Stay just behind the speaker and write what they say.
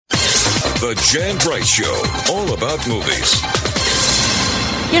The Jan Price Show, all about movies.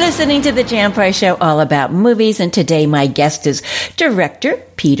 You're listening to The Jan Price Show, all about movies, and today my guest is director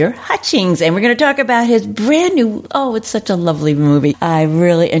Peter Hutchings, and we're going to talk about his brand new, it's such a lovely movie. I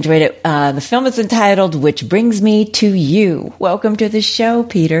really enjoyed it. The film is entitled Which Brings Me to You. Welcome to the show,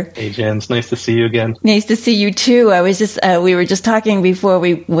 Peter. Hey, Jan. It's nice to see you again. Nice to see you, too. We were just talking before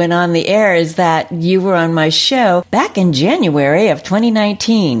we went on the air, is that you were on my show back in January of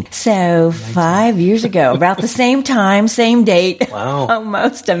 2019. So 5 years ago, about the same time, same date. Wow.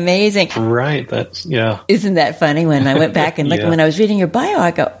 Almost amazing. Right. Yeah. Isn't that funny? When I went back and looked, when I was reading your bio,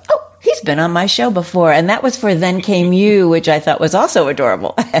 I go, he's been on my show before. And that was for Then Came You, which I thought was also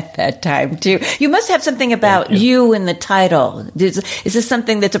adorable at that time, too. You must have something about you in the title. Is this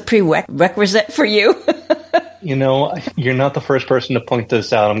something that's a prerequisite for you? You know, you're not the first person to point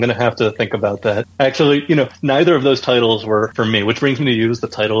this out. I'm going to have to think about that. Actually, neither of those titles were for me, which brings me to you is the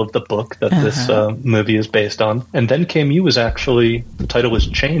title of the book that this movie is based on. And Then Came You the title was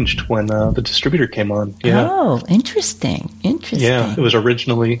changed when the distributor came on. Yeah. Oh, interesting. Yeah,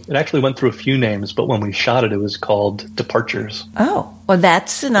 it actually went through a few names, but when we shot it, it was called Departures. Oh, well,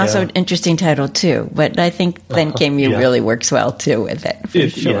 that's also an interesting title, too. But I think Then Came You really works well, too, with it, for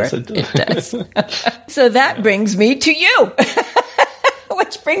sure. Yes, it does. So that brings me to you.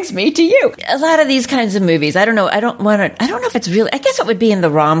 Which brings me to you. A lot of these kinds of movies, I don't know if it's really, I guess it would be in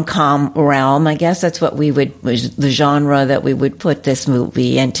the rom-com realm. I guess that's what was the genre that we would put this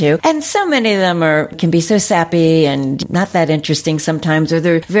movie into. And so many of them can be so sappy and not that interesting sometimes, or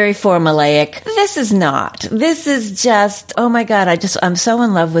they're very formulaic. This is not. This is just, oh my God, I'm so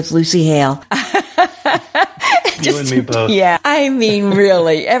in love with Lucy Hale. You and me both. Yeah. I mean,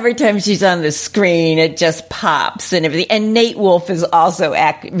 really, every time she's on the screen, it just pops and everything. And Nate Wolff is also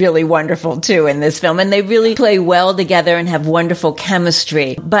really wonderful, too, in this film. And they really play well together and have wonderful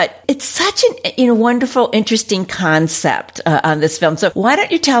chemistry. But it's such a wonderful, interesting concept on this film. So why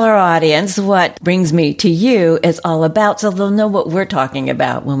don't you tell our audience what Brings Me to You is all about, so they'll know what we're talking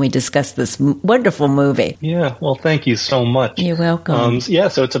about when we discuss this wonderful movie. Yeah. Well, thank you so much. You're welcome.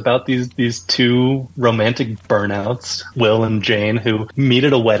 So it's about these two romantic burnouts, Will and Jane, who meet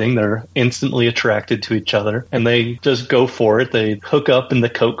at a wedding. They're instantly attracted to each other, and they just go for it. They hook up in the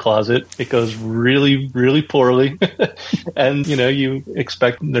coat closet. It goes really, really poorly. And, you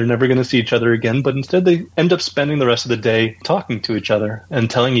expect they're never going to see each other again, but instead they end up spending the rest of the day talking to each other and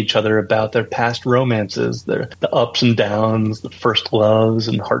telling each other about their past romances, the ups and downs, the first loves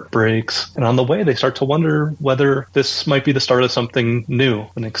and heartbreaks. And on the way, they start to wonder whether this might be the start of something new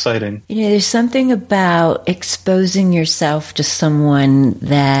and exciting. There's something about exposing yourself to someone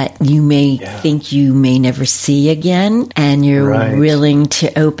that you may think you may never see again, and you're willing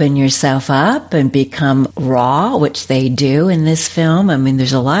to open yourself up and become raw, which they do in this film. I mean,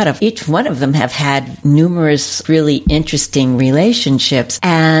 there's each one of them have had numerous really interesting relationships,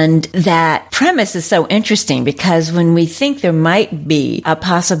 and that premise is so interesting because when we think there might be a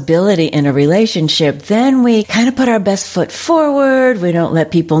possibility in a relationship, then we kind of put our best foot forward. We don't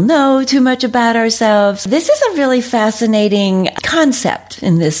let people know too much about ourselves. This is a really fascinating concept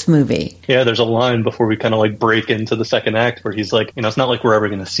in this movie. Yeah, there's a line before we kind of break into the second act where he's like, it's not like we're ever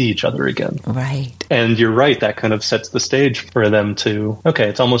going to see each other again. Right. And you're right, that kind of sets the stage for them to,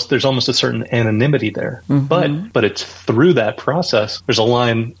 there's almost a certain anonymity there. Mm-hmm. But it's through that process. There's a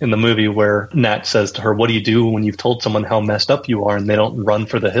line in the movie where Nat says to her, what do you do when you've told someone how messed up you are and they don't run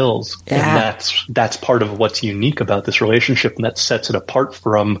for the hills? Yeah. And that's part of what's unique about this relationship, and that sets it apart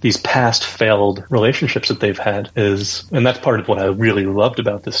from these past failed relationships that they've had and that's part of what I really loved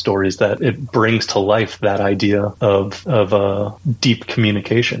about this story, is that it brings to life that idea of deep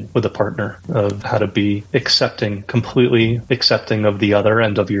communication with a partner, of how to be completely accepting of the other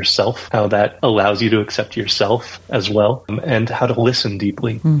and of yourself, how that allows you to accept yourself as well, and how to listen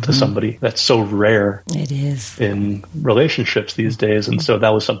deeply to somebody. That's so rare. It is. In relationships these days. And so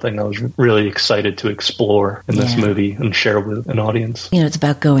that was something I was really excited to explore in this movie and share with an audience. It's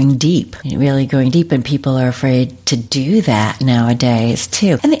about going deep, really going deep, and people are afraid to do that nowadays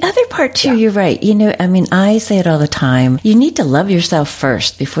too. And the other part too, you're right. I say it all the time. You need to love yourself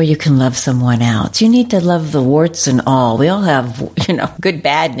first before you can love someone else. You need to love the warts and all. We all have, good,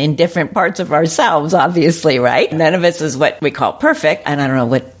 bad, and indifferent parts of ourselves, obviously, right? None of us is what we call perfect, and I don't know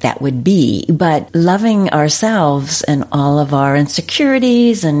what that would be, but loving ourselves and all of our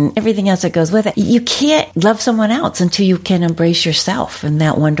insecurities and everything else that goes with it. You can't love someone else until you can embrace yourself in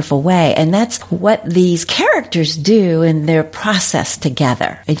that wonderful way. And that's what these characters do in their process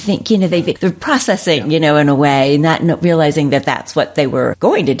together. I think, they're processing, in a way, not realizing that that's what they were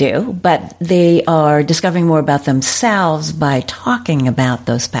going to do, but they are discovering more about themselves by talking about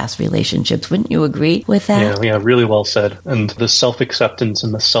those past relationships. Wouldn't you agree with that? Yeah, really well said. And the self-acceptance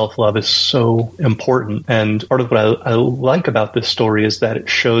and the self-love is so important. And part of what I like about this story is that it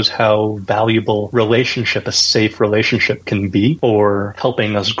shows how valuable a safe relationship can be for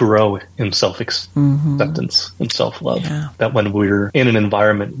helping us grow in self-acceptance and self-love. Yeah. That when we're in an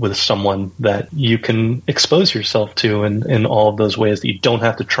environment with someone that you can expose yourself to in all of those ways that you don't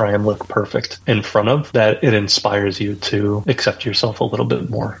have to try and look perfect in front of, that it inspires you to accept yourself a little bit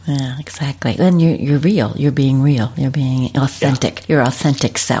more. Yeah, exactly. And you're real. You're being real. You're being authentic. Your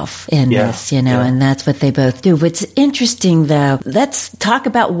authentic self in this, and that's what they both do. What's interesting, though, let's talk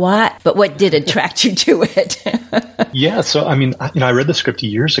about what did attract you to it? Yeah, so I read the script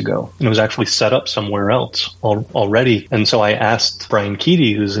years ago, and it was actually set up somewhere else already. And so I asked Brian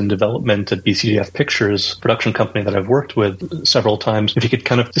Keaty, who's in development at BCDF Pictures, production company that I've worked with several times, if he could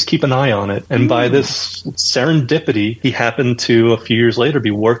kind of just keep an eye on it. And by this serendipity, he happened to, a few years later,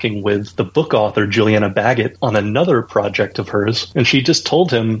 be working with the book author Juliana Baggett on another project of hers. And she just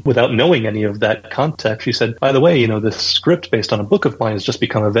told him, without knowing any of that context, she said, by the way, this script based on a book of mine has just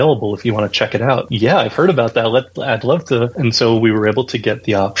become available if you want to check it out. Yeah, I've heard about that. I'd love to. And so we were able to get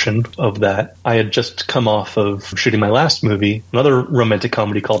the option of that. I had just come off of shooting my last movie, another romantic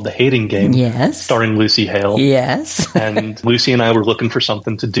comedy called The Hating Game. Yes. Starring Lucy Hale. Yes. And Lucy and I were looking for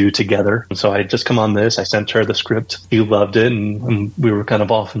something to do together. And so I had just come on this. I sent her the script. She loved it, and we were kind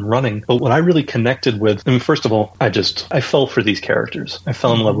of off and running. But what I really connected with, first of all, I fell for these characters. I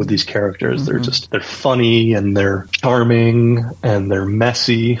fell in love with these characters. They're funny, and they're charming, and they're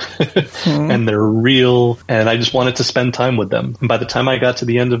messy, and they're real. And I just wanted to spend time with them. And by the time I got to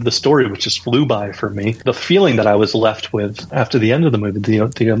the end of the story, which just flew by for me, the feeling that I was left with after the end of the movie,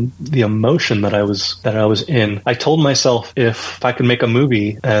 the emotion that I was in, I told myself, if I could make a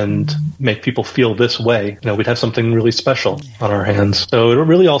movie and make people feel this way, we'd have something really special on our hands. So it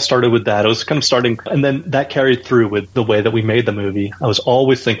really all started with that. It was kind of starting, and then that carried through with the way that we made the movie. I was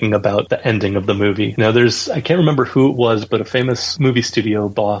always thinking about the ending of the movie. I can't remember who it was, but a famous movie studio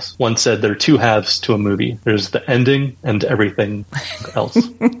boss once said there are two halves to a movie. There's the ending and everything else.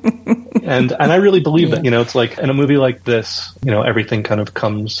 And I really believe that, it's like in a movie like this, everything kind of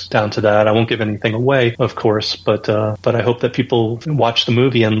comes down to that. I won't give anything away, of course, but I hope that people watch the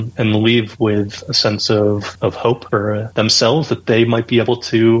movie and leave with a sense of hope for themselves, that they might be able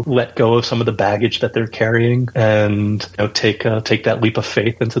to let go of some of the baggage that they're carrying and take that leap of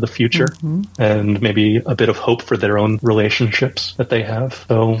faith into the future, and maybe a bit of hope for their own relationships that they have.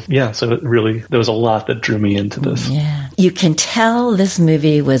 So it really, there was a lot that drew me into this. Yeah. You can tell this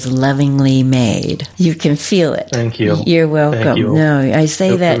movie was lovingly made. You can feel it. Thank you. You're welcome. Thank you. No, I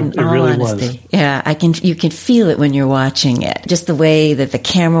say that in all really honesty. Was. Yeah, you can feel it when you're watching it. Just the way that the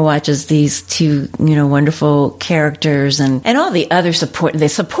camera watches these two, wonderful characters, and all the other the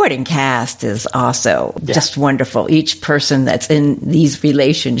supporting cast is also just wonderful. Each person that's in these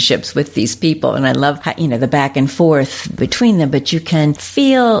relationships with these people. And I love how, the back and forth between them, but you can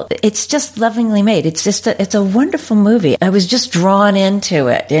feel it's just lovingly made. It's just it's a wonderful movie. I was just drawn into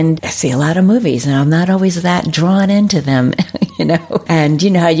it, and I see a lot of movies and I'm not always that drawn into them, and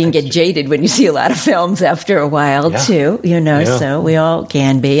how you can get jaded when you see a lot of films after a while too, so we all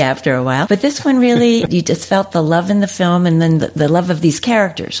can be after a while. But this one really, you just felt the love in the film, and then the love of these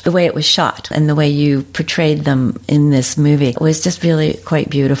characters, the way it was shot and the way you portrayed them in this movie was just really quite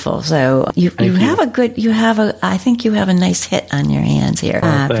beautiful. So I think you have a nice hit on your hands here,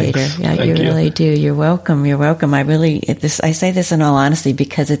 Peter. Yeah, you really do. You're welcome. I say this in all honesty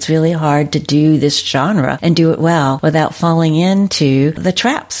because it's really hard to do this genre and do it well without falling into the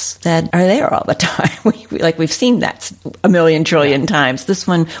traps that are there all the time. We've seen that a million trillion times. This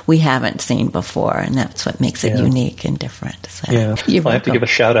one we haven't seen before, and that's what makes it unique and different. So, I have to give a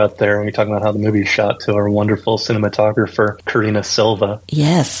shout out there when we talk about how the movie is shot to our wonderful cinematographer, Karina Silva.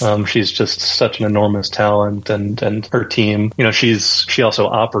 Yes. She's just such an enormous talent, and her team, she also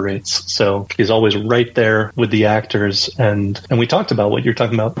operates, so she's always right there with the actors, and we talked about what you're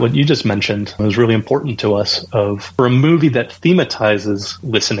talking about, what you just mentioned. It was really important to us for a movie that thematizes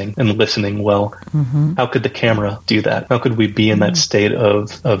listening and listening well. How could the camera do that? How could we be in that state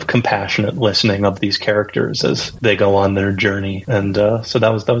of compassionate listening of these characters as they go on their journey? And so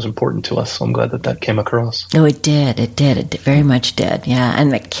that was important to us. So I'm glad that came across. Oh, it did. It very much did. Yeah.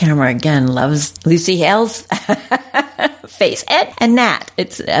 And the camera again loves Lucy Hale's face. And Nat.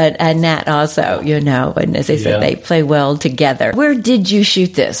 It's and Nat also, and as I said, they play well together. Where did you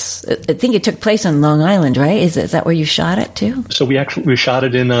shoot this? I think it took place on Long Island, right? Is that where you shot it too? So we shot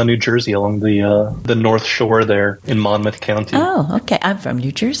it in New Jersey along the North Shore there in Monmouth County. Oh, okay. I'm from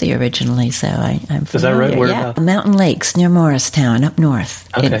New Jersey originally, so I'm familiar. Is that right? Where, Mountain Lakes near Morristown, up north.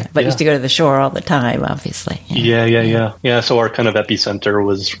 Okay. But used to go to the shore all the time, obviously. Yeah, so our kind of epicenter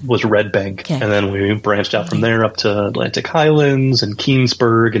was Red Bank. Okay. And then we branched out from there up to Atlantic Highlands and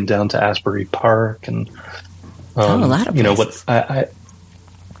Keansburg and down to Asbury Park. And, a lot of places. I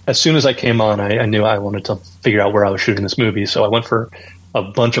as soon as I came on, I knew I wanted to figure out where I was shooting this movie. So I went for a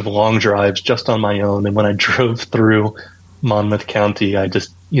bunch of long drives just on my own. And when I drove through Monmouth County, I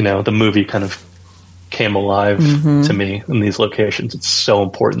just, the movie kind of came alive to me in these locations. It's so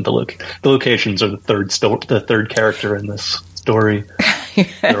important. The locations are the third character in this story.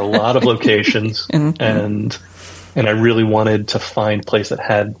 There are a lot of locations, and I really wanted to find a place that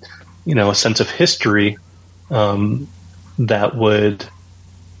had, a sense of history that would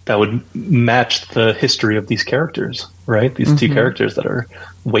match the history of these characters, right? These two characters that are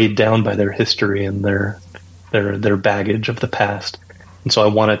weighed down by their history and their baggage of the past. And so I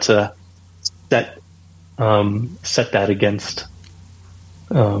wanted to set that against,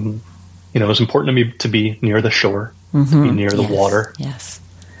 it was important to me to be near the shore, to be near the water. Yes.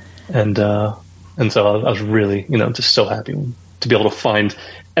 And so I was really, just so happy to be able to find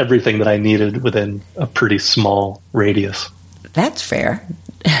everything that I needed within a pretty small radius. That's fair.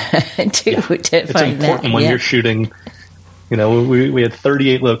 to it's find important that. when you're shooting. We had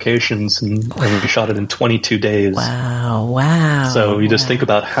 38 locations and we shot it in 22 days. Wow. So you just think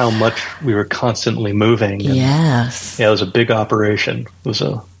about how much we were constantly moving. Yes. Yeah, it was a big operation. It was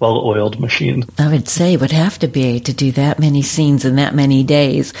a well-oiled machine. I would say it would have to be to do that many scenes in that many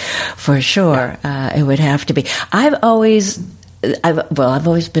days, for sure. It would have to be. I've always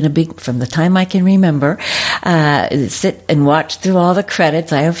been from the time I can remember, sit and watch through all the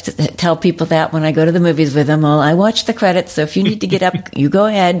credits. I have to tell people that when I go to the movies with them, I watch the credits. So if you need to get up, you go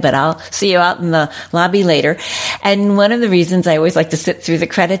ahead, but I'll see you out in the lobby later. And one of the reasons I always like to sit through the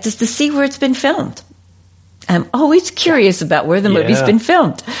credits is to see where it's been filmed. I'm always curious about where the movie's been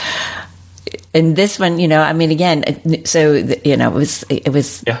filmed. And this one, again, so, it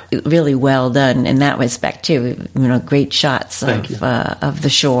was really well done in that respect too. Great shots of the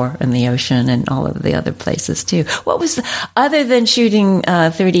shore and the ocean and all of the other places too. What was, other than shooting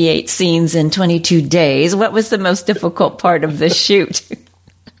 38 scenes in 22 days, what was the most difficult part of the shoot?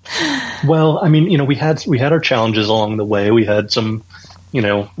 Well, we had our challenges along the way. We had some,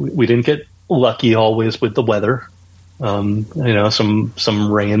 we didn't get lucky always with the weather.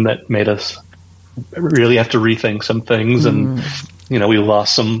 Some rain that made us really have to rethink some things. And, we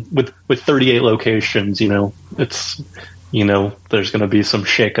lost some with 38 locations, it's, there's going to be some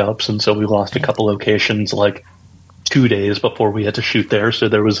shakeups. And so we lost a couple locations like 2 days before we had to shoot there. So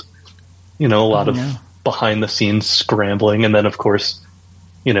there was, a lot of behind the scenes scrambling. And then of course,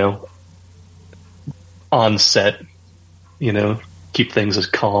 on set, keep things as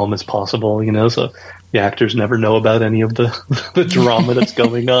calm as possible, so the actors never know about any of the drama that's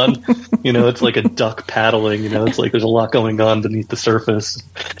going on. It's like a duck paddling, it's like there's a lot going on beneath the surface.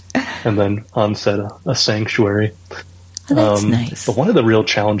 And then on set, a sanctuary. Oh, that's nice. But one of the real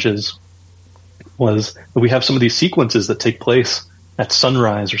challenges was that we have some of these sequences that take place at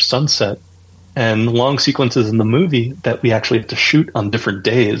sunrise or sunset, and long sequences in the movie that we actually have to shoot on different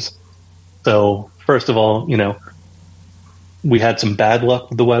days. So first of all, we had some bad luck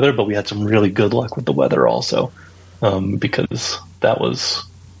with the weather, but we had some really good luck with the weather also, because that was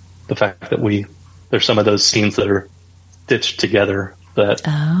the fact that there's some of those scenes that are stitched together that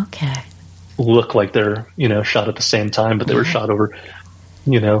look like they're, shot at the same time, but they were shot over,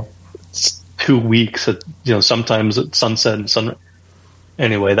 2 weeks at, sometimes at sunset and sun.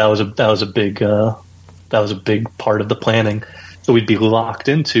 Anyway, that was a big part of the planning. So we'd be locked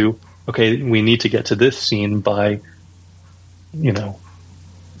into, okay, we need to get to this scene by,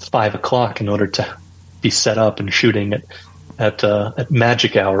 5 o'clock in order to be set up and shooting at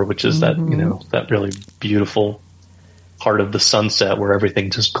magic hour, which is that, that really beautiful part of the sunset where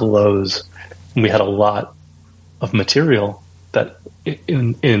everything just glows. And we had a lot of material that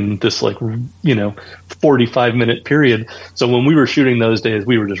in this 45-minute period. So when we were shooting those days,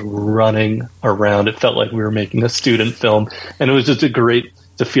 we were just running around. It felt like we were making a student film, and it was just great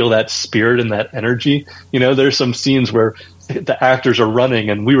to feel that spirit and that energy. There's some scenes where the actors are running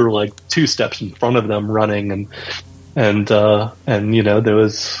and we were like 2 steps in front of them running, and there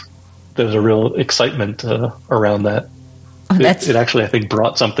was a real excitement around that. It actually, I think,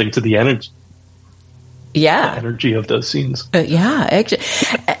 brought something to the energy. Yeah. The energy of those scenes. Yeah, actually,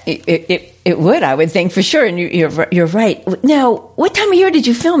 it would, I would think, for sure. And you're right. Now, what time of year did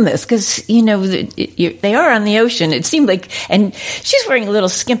you film this? Because, they are on the ocean. It seemed like, and she's wearing a little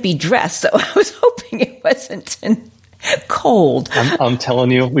skimpy dress, so I was hoping it wasn't cold. I'm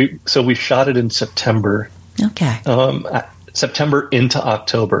telling you, we shot it in September. Okay. September into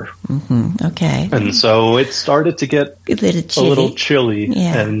October. Mm-hmm. Okay. And so it started to get a little chilly.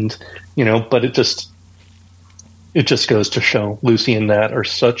 Yeah. And, but it just goes to show Lucy and Nat are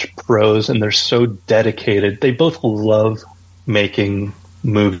such pros, and they're so dedicated. They both love making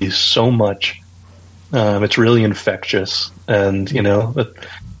movies so much. It's really infectious. And,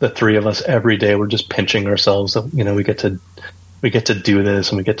 the three of us every day, we're just pinching ourselves. We get to do this,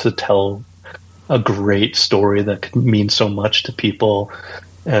 and we get to tell a great story that could mean so much to people.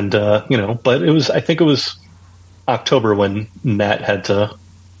 And, but I think it was October when Nat had to,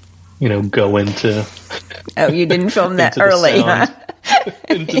 go into... Oh, you didn't film that early, huh?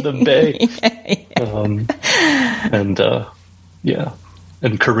 Into the bay. Yeah.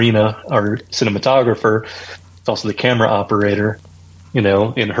 And Karina, our cinematographer, is also the camera operator, in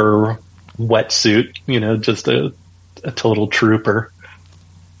her wetsuit, just a total trooper.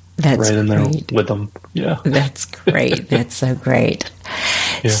 That's right in there great. With them. Yeah. That's great. That's so great.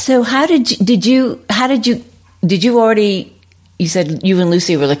 Yeah. So did you already, you said you and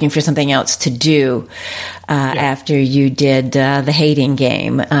Lucy were looking for something else to do after you did the Hating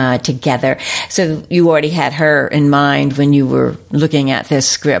Game together. So you already had her in mind when you were looking at this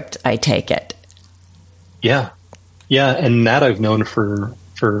script, I take it. Yeah. Yeah. And Nat I've known for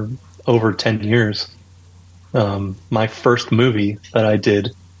over 10 years. My first movie that I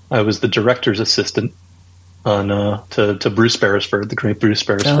did, I was the director's assistant on to Bruce Beresford, the great Bruce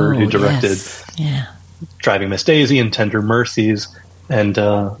Beresford, who directed Driving Miss Daisy and Tender Mercies, and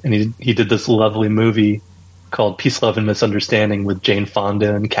he did this lovely movie called Peace, Love, and Misunderstanding with Jane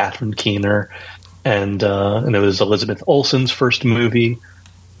Fonda and Catherine Keener, and it was Elizabeth Olsen's first movie,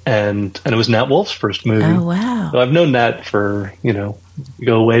 and it was Nat Wolff's first movie. Oh wow! So I've known Nat for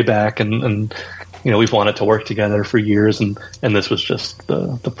go way back, and we've wanted to work together for years, and this was just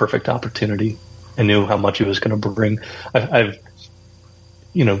the perfect opportunity. I knew how much he was going to bring. I've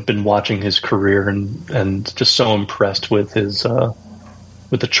been watching his career and just so impressed with his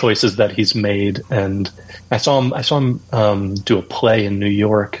with the choices that he's made. And I saw him do a play in New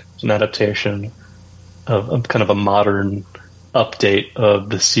York. It's an adaptation of kind of a modern update of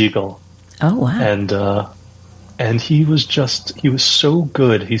The Seagull. Oh wow! And he was so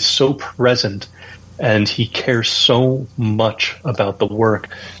good. He's so present. And he cares so much about the work,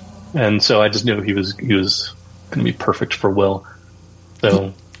 and so I just knew he was going to be perfect for Will.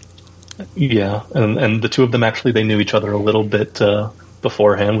 So, yeah, and the two of them actually they knew each other a little bit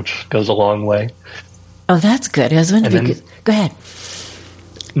beforehand, which goes a long way. Oh, that's good. I was wondering. Go ahead.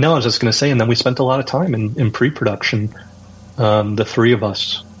 No, I was just going to say, and then we spent a lot of time in pre-production, the three of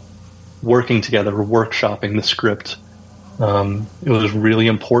us working together, workshopping the script. It was really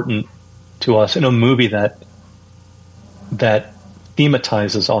important to us in a movie that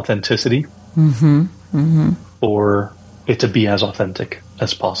thematizes authenticity, for it to be as authentic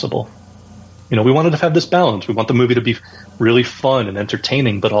as possible. We wanted to have this balance. We want the movie to be really fun and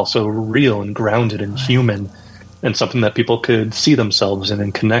entertaining, but also real and grounded and human, and something that people could see themselves in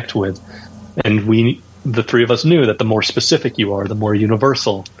and connect with. And the three of us knew that the more specific you are, the more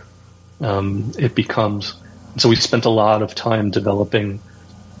universal it becomes. So we spent a lot of time developing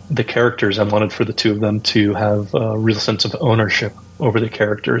the characters. I wanted for the two of them to have a real sense of ownership over the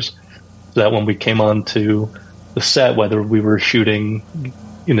characters, so that when we came on to the set, whether we were shooting,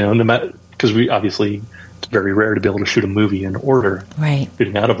 no matter, because it's very rare to be able to shoot a movie in order, right?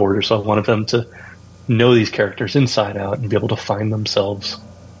 Shooting out of order. So I wanted them to know these characters inside out and be able to find themselves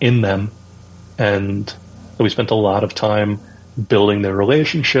in them. And so we spent a lot of time building their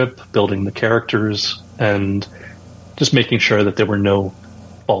relationship, building the characters, and just making sure that there were no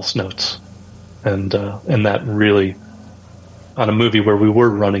false notes, and that really, on a movie where we were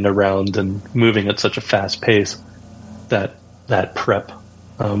running around and moving at such a fast pace, that prep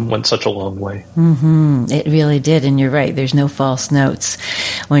went such a long way. It really did, and you're right. There's no false notes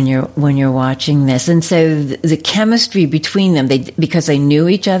when you're watching this, and so the chemistry between them, because they knew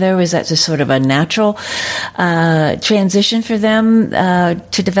each other, was that just sort of a natural transition for them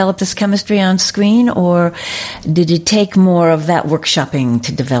to develop this chemistry on screen, or did it take more of that workshopping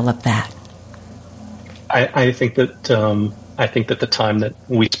to develop that? I think that the time that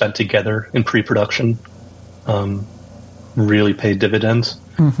we spent together in pre-production really paid dividends.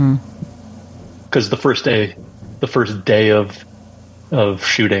 Because the first day of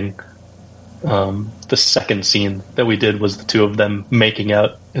shooting, the second scene that we did was the two of them making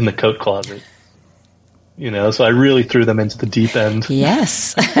out in the coat closet. So I really threw them into the deep end.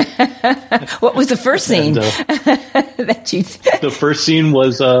 Yes. What was the first scene that you? The first scene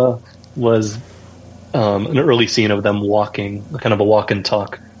was an early scene of them walking, kind of a walk and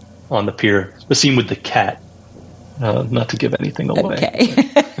talk on the pier. The scene with the cat. Not to give anything away. Okay.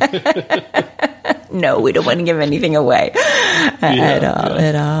 No, we don't want to give anything away at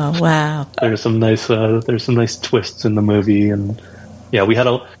all. Wow. There's some nice twists in the movie, and we had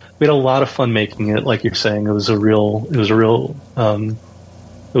a lot of fun making it. Like you're saying, it was a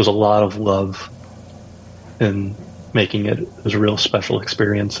lot of love in making it. It was a real special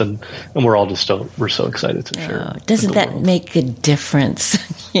experience, and we're all we're so excited to share. Doesn't that make a difference?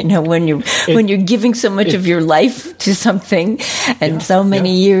 When you're giving so much of your life to something, and so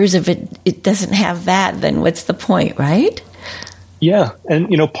many years of it doesn't have that, then what's the point, right? Yeah, and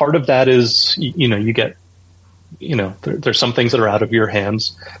part of that is you get there's some things that are out of your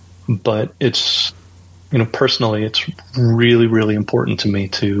hands, but it's personally it's really, really important to me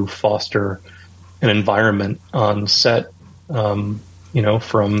to foster an environment on set, from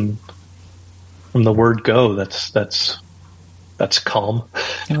the word go, that's calm,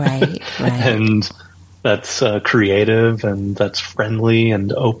 right, and that's creative, and that's friendly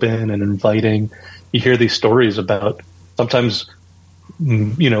and open and inviting. You hear these stories about sometimes,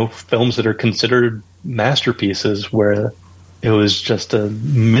 films that are considered masterpieces where it was just a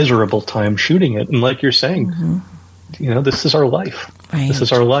miserable time shooting it, and like you're saying, this is our life. Right. This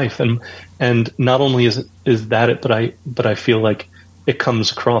is our life, and not only is that it, but I feel like it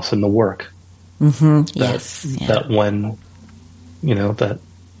comes across in the work. That when that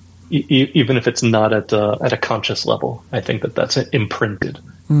even if it's not at a conscious level, I think that's imprinted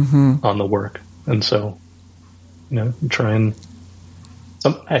on the work, and so try and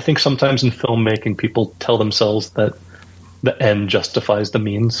I think sometimes in filmmaking people tell themselves that the end justifies the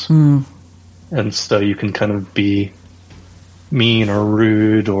means, and so you can kind of be mean or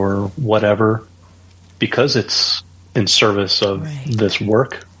rude or whatever because it's in service of this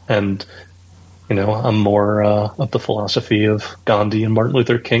work. And I'm more of the philosophy of Gandhi and Martin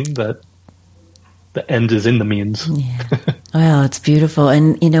Luther King, that the end is in the means. Yeah. Well, it's beautiful,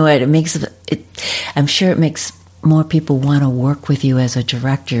 and what it makes it. I'm sure it makes more people want to work with you as a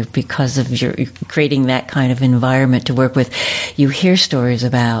director because of your creating that kind of environment to work with. You hear stories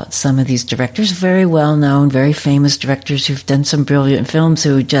about some of these directors, very well known, very famous directors who've done some brilliant films,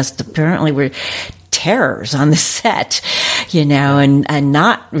 who just apparently were terrors on the set, and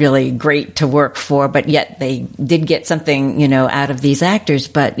not really great to work for, but yet they did get something, out of these actors.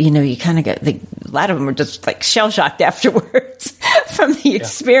 But, you kind of get, a lot of them were just like shell-shocked afterwards from the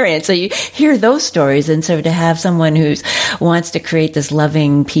experience. So you hear those stories. And so to have someone who wants to create this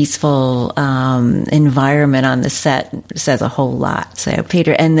loving, peaceful environment on the set says a whole lot. So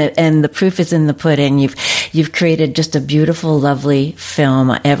Peter, and the proof is in the pudding. You've created just a beautiful, lovely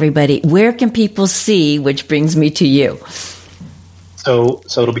film. Everybody, where can people see, which brings me to you? So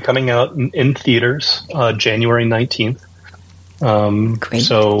it'll be coming out in theaters January 19th. Great.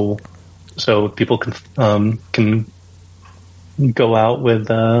 So people can go out with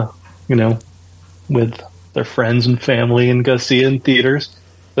with their friends and family and go see it in theaters.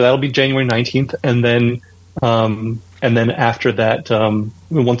 So that'll be January 19th, and then after that,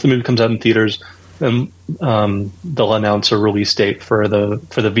 once the movie comes out in theaters, then they'll announce a release date for the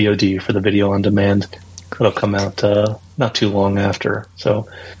VOD, for the video on demand. It'll come out not too long after. So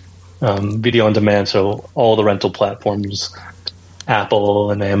video on demand, so all the rental platforms,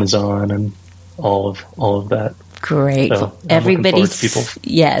 Apple and Amazon and all of that. Great. So everybody,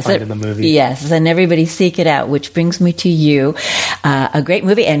 finding the movie. Yes, and everybody seek it out, which brings me to you. A great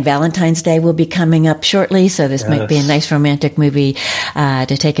movie, and Valentine's Day will be coming up shortly, so this might be a nice romantic movie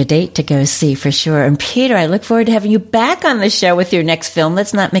to take a date to go see for sure. And Peter, I look forward to having you back on the show with your next film.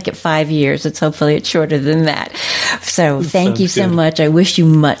 Let's not make it 5 years. Hopefully it's shorter than that. So thank you so much. I wish you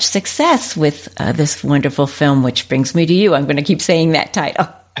much success with this wonderful film, which brings me to you. I'm going to keep saying that title.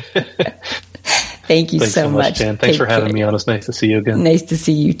 Thanks so much, Jan. Thanks for having me on. It's nice to see you again. Nice to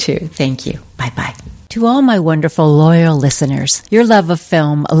see you too. Thank you. Bye-bye. To all my wonderful loyal listeners, your love of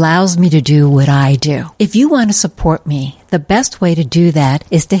film allows me to do what I do. If you want to support me, the best way to do that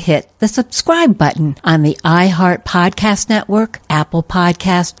is to hit the subscribe button on the iHeart Podcast Network, Apple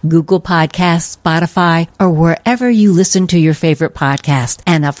Podcast, Google Podcasts, Spotify, or wherever you listen to your favorite podcast.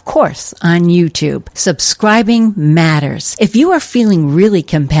 And of course, on YouTube. Subscribing matters. If you are feeling really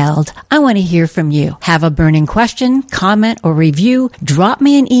compelled, I want to hear from you. Have a burning question, comment, or review? Drop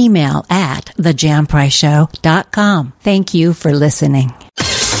me an email at thejampriceshow.com. Thank you for listening.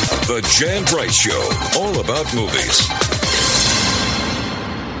 The Jan Bright Show, all about movies.